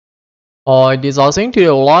This also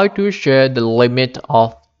to like to share the limit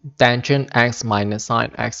of tangent x minus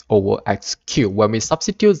sine x over x cubed. When we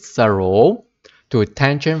substitute 0 to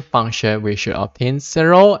tangent function, we should obtain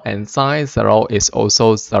 0, and sine 0 is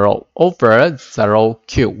also 0 over 0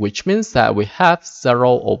 cubed, which means that we have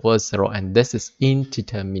 0 over 0, and this is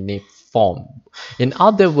indeterminate form. In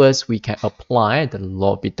other words, we can apply the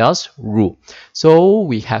L'Hopital's rule. So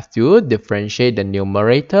we have to differentiate the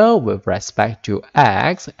numerator with respect to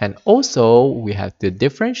x, and also we have to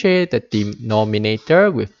differentiate the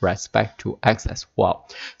denominator with respect to x as well.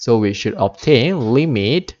 So we should obtain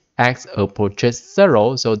limit x approaches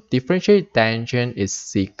 0. So differentiate tangent is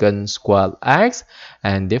secant squared x,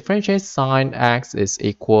 and differentiate sine x is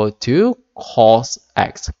equal to cos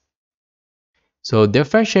x. So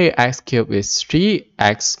differentiate x cubed is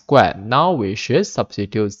 3x squared. Now we should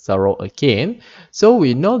substitute 0 again. So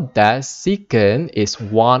we know that secant is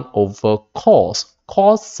 1 over cos.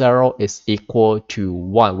 Cos 0 is equal to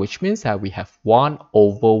 1, which means that we have 1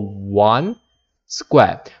 over 1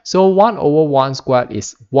 squared. So 1 over 1 squared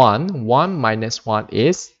is 1. 1 minus 1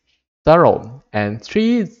 is 0, and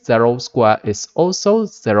 3 0 squared is also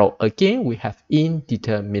 0. Again, we have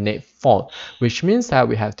indeterminate form, which means that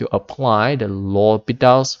we have to apply the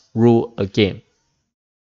L'Hopital's rule again.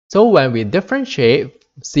 So when we differentiate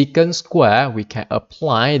secant square, we can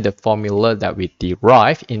apply the formula that we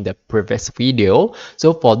derived in the previous video.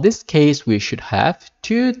 So for this case, we should have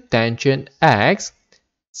 2 tangent x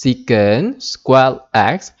secant squared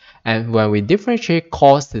x, and when we differentiate,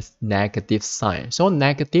 cos is negative sign. So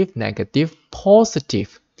negative, negative,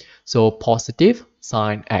 positive. So positive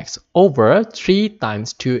sine x over 3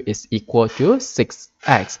 times 2 is equal to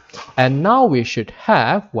 6x. And now we should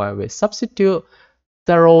have, when we substitute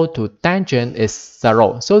 0 to tangent is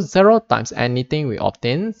 0. So 0 times anything, we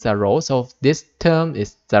obtain 0. So this term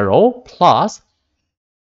is 0 plus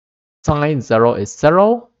sine 0 is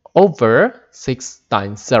 0 over 6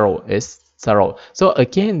 times 0 is 0. So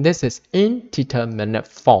again, this is indeterminate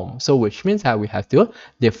form. So which means that we have to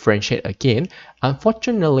differentiate again.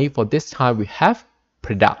 Unfortunately, for this time, we have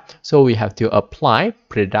product. So we have to apply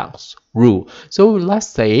product's rule. So let's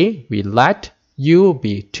say we let u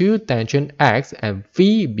be 2 tangent x and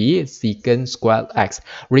v be secant squared x.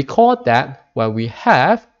 Recall that when we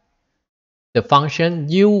have the function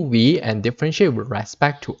u, v, and differentiate with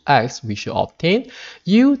respect to x, we should obtain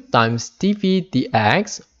u times dv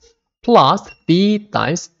dx plus v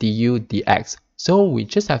times du dx. So we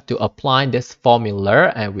just have to apply this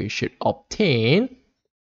formula, and we should obtain,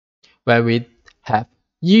 when we have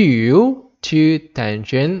u 2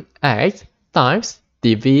 tangent x times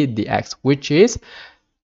dv dx, which is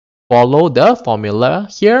follow the formula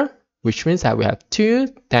here, which means that we have 2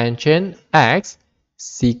 tangent x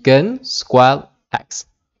secant squared x.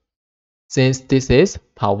 Since this is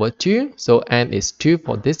power 2, so n is 2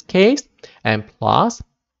 for this case, and plus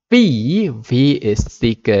v is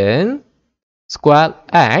secant squared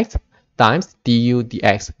x times du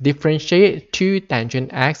dx. Differentiate 2 tangent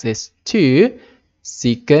x is 2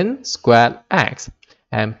 secant squared x,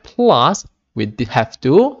 and plus we have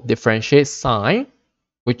to differentiate sine,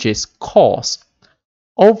 which is cos,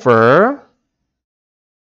 over,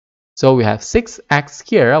 so we have 6x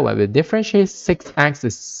here. When we differentiate 6x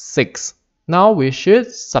is 6. Now we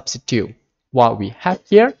should substitute what we have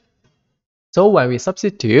here. So when we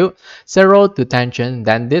substitute 0 to tangent,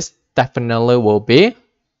 then this definitely will be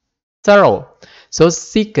 0. So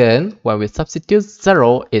secant, when we substitute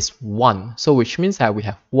 0 is 1. So which means that we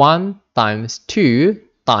have 1 times 2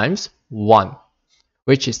 times 1,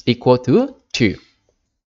 which is equal to 2.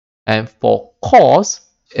 And for cos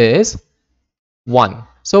is 1.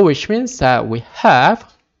 So which means that we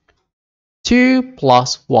have 2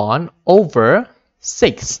 plus 1 over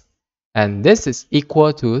 6. And this is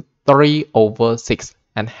equal to 3 over 6.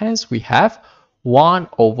 And hence we have 1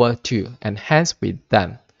 over 2. And hence we're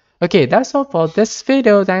done. Okay, that's all for this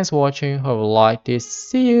video. Thanks for watching. Hope you like this.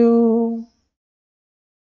 See you.